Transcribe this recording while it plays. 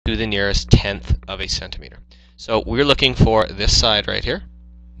to the nearest tenth of a centimeter. So we're looking for this side right here.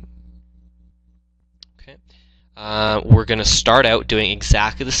 Okay. We're going to start out doing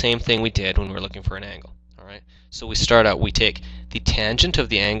exactly the same thing we did when we were looking for an angle. All right. So we start out, we take the tangent of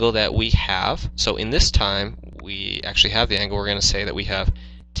the angle that we have. So in this time, we actually have the angle. We're going to say that we have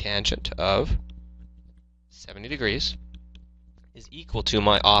tangent of 70 degrees is equal to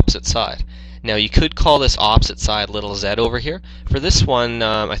my opposite side. Now you could call this opposite side little z over here. For this one,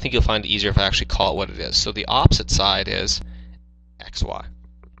 I think you'll find it easier if I actually call it what it is. So the opposite side is xy.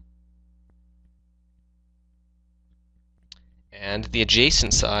 And the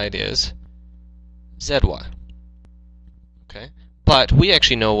adjacent side is zy. Okay? But we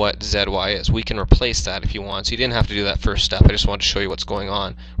actually know what zy is. We can replace that if you want. So you didn't have to do that first step. I just wanted to show you what's going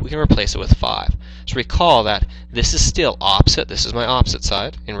on. We can replace it with 5. So recall that this is still opposite. This is my opposite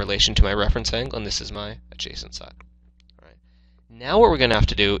side in relation to my reference angle, and this is my adjacent side. All right. Now what we're going to have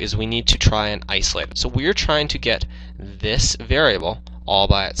to do is we need to try and isolate it. So we're trying to get this variable all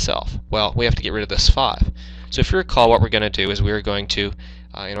by itself. Well, we have to get rid of this 5. So if you recall, what we're going to do is we're going to,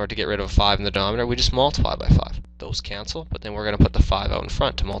 in order to get rid of a 5 in the denominator, we just multiply by 5. Those cancel, but then we're going to put the 5 out in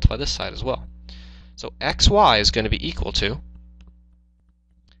front to multiply this side as well. So xy is going to be equal to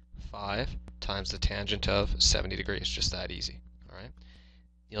 5 times the tangent of 70 degrees, just that easy. All right.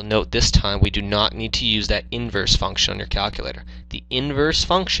 You'll note this time we do not need to use that inverse function on your calculator. The inverse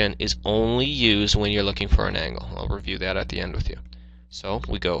function is only used when you're looking for an angle. I'll review that at the end with you. So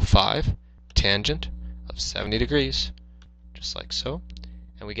we go 5 tangent of 70 degrees, just like so.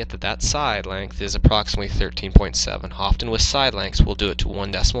 And we get that that side length is approximately 13.7. Often with side lengths, we'll do it to 1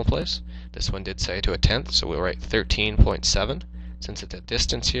 decimal place. This one did say to a tenth, so we'll write 13.7. Since it's a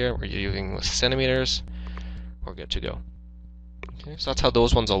distance here, we're using with centimeters, we're good to go. Okay, so that's how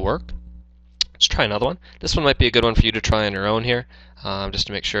those ones will work. Let's try another one. This one might be a good one for you to try on your own here, just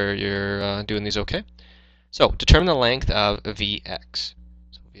to make sure you're doing these okay. So, determine the length of Vx.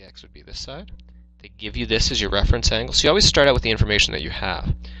 So Vx would be this side. They give you this as your reference angle. So you always start out with the information that you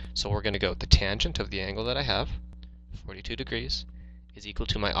have. So we're going to go with the tangent of the angle that I have, 42 degrees, is equal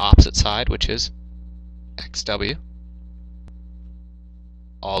to my opposite side, which is xw,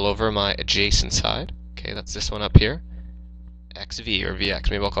 all over my adjacent side. Okay, that's this one up here, xv or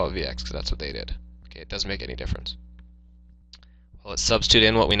vx. Maybe I'll call it vx because that's what they did. Okay, it doesn't make any difference. Well, let's substitute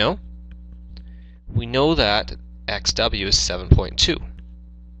in what we know. We know that xw is 7.2.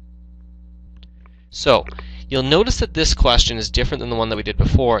 So, you'll notice that this question is different than the one that we did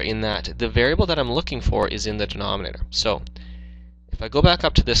before in that the variable that I'm looking for is in the denominator. So, if I go back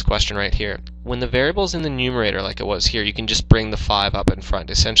up to this question right here, when the variable is in the numerator like it was here, you can just bring the 5 up in front.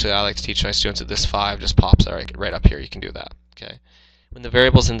 Essentially, I like to teach my students that this 5 just pops right up here. You can do that. Okay. When the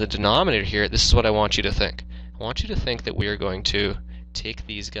variable is in the denominator here, this is what I want you to think. I want you to think that we are going to take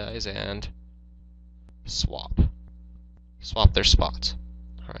these guys and swap their spots.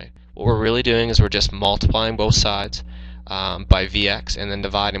 All right. What we're really doing is we're just multiplying both sides by Vx and then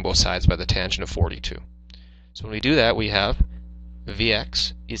dividing both sides by the tangent of 42. So when we do that, we have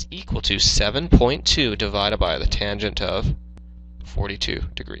Vx is equal to 7.2 divided by the tangent of 42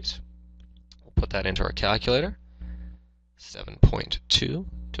 degrees. We'll put that into our calculator. 7.2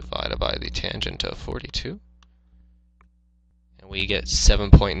 divided by the tangent of 42. And we get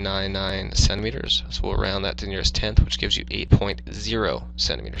 7.99 centimeters. So we'll round that to the nearest tenth, which gives you 8.0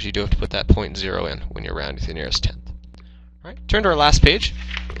 centimeters. You do have to put that 0.0 in when you're rounding to the nearest tenth. All right, turn to our last page,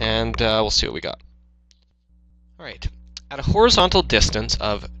 and we'll see what we got. All right. At a horizontal distance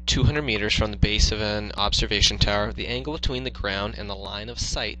of 200 meters from the base of an observation tower, the angle between the ground and the line of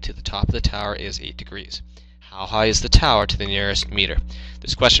sight to the top of the tower is 8 degrees. How high is the tower to the nearest meter?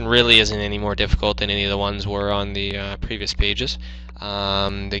 This question really isn't any more difficult than any of the ones were on the previous pages.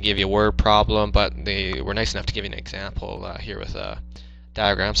 They give you a word problem, but they were nice enough to give you an example here with a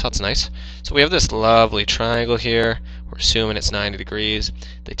diagram, so that's nice. So we have this lovely triangle here. We're assuming it's 90 degrees.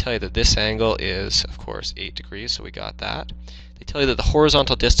 They tell you that this angle is, of course, 8 degrees, so we got that. They tell you that the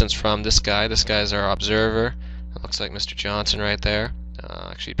horizontal distance from this guy's our observer. It looks like Mr. Johnson right there.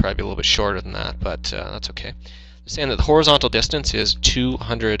 Actually, probably a little bit shorter than that, but that's okay. They're saying that the horizontal distance is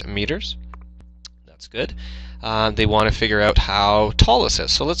 200 meters. That's good. They want to figure out how tall this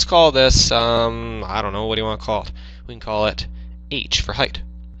is. So let's call this, I don't know, what do you want to call it? We can call it h for height.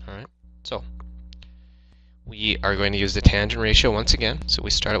 All right. So we are going to use the tangent ratio once again. So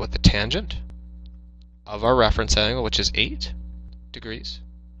we start out with the tangent of our reference angle, which is 8 degrees,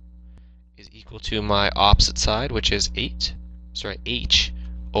 is equal to my opposite side, which is h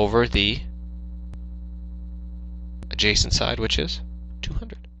over the adjacent side, which is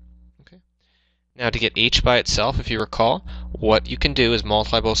 200. Okay. Now to get h by itself, if you recall, what you can do is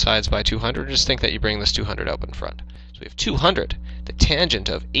multiply both sides by 200, just think that you bring this 200 up in front. So we have 200. The tangent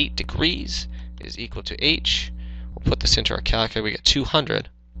of 8 degrees is equal to h. We'll put this into our calculator. We get 200.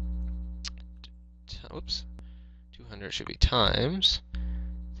 Oops. 200 should be times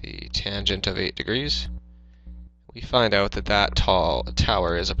the tangent of 8 degrees. We find out that that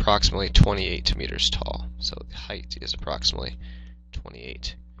tower is approximately 28 meters tall. So the height is approximately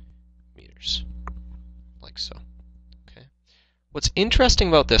 28 meters, like so. Okay. What's interesting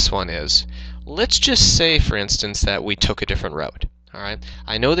about this one is, let's just say, for instance, that we took a different route. All right.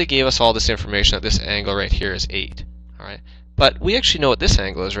 I know they gave us all this information that this angle right here is 8. All right. But we actually know what this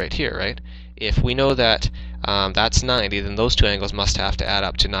angle is right here, right? If we know that that's 90, then those two angles must have to add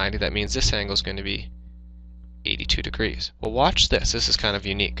up to 90. That means this angle is going to be 82 degrees. Well, watch this. This is kind of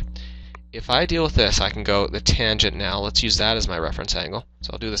unique. If I deal with this, I can go the tangent now. Let's use that as my reference angle. So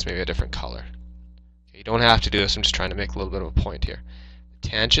I'll do this maybe a different color. Okay, you don't have to do this. I'm just trying to make a little bit of a point here. The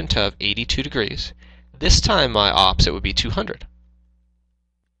tangent of 82 degrees. This time my opposite would be 200.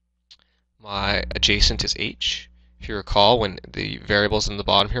 My adjacent is h. If you recall, when the variables in the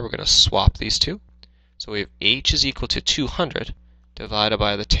bottom here, we're going to swap these two. So we have h is equal to 200 divided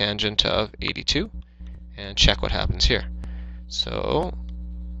by the tangent of 82. And check what happens here. So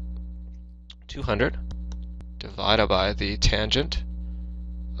 200 divided by the tangent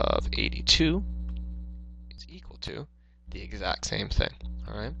of 82 is equal to the exact same thing.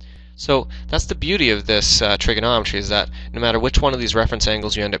 All right. So that's the beauty of this trigonometry, is that no matter which one of these reference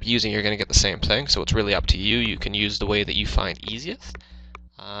angles you end up using, you're going to get the same thing. So it's really up to you. You can use the way that you find easiest.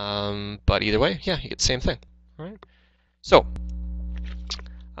 But either way, yeah, you get the same thing. All right. So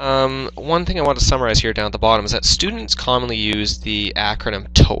one thing I want to summarize here down at the bottom is that students commonly use the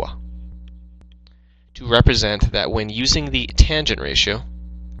acronym TOA to represent that when using the tangent ratio,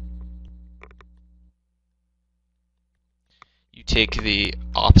 you take the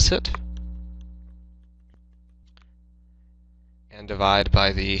opposite and divide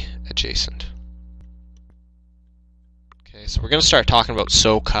by the adjacent. Okay, so we're going to start talking about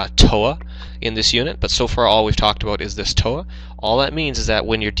SOHCAHTOA in this unit, but so far all we've talked about is this TOA. All that means is that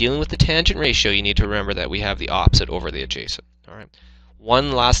when you're dealing with the tangent ratio, you need to remember that we have the opposite over the adjacent. All right.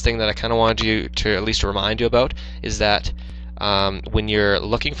 One last thing that I kind of wanted you to at least remind you about is that when you're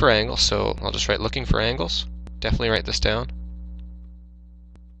looking for angles, so I'll just write looking for angles, definitely write this down.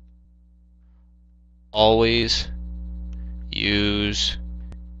 Always use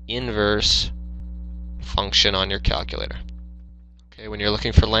inverse function on your calculator. Okay, when you're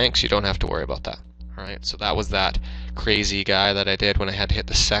looking for lengths, you don't have to worry about that. All right, so that was that crazy guy that I did when I had to hit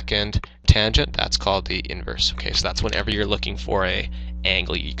the second tangent. That's called the inverse. Okay, so that's whenever you're looking for a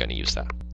angle, you're going to use that.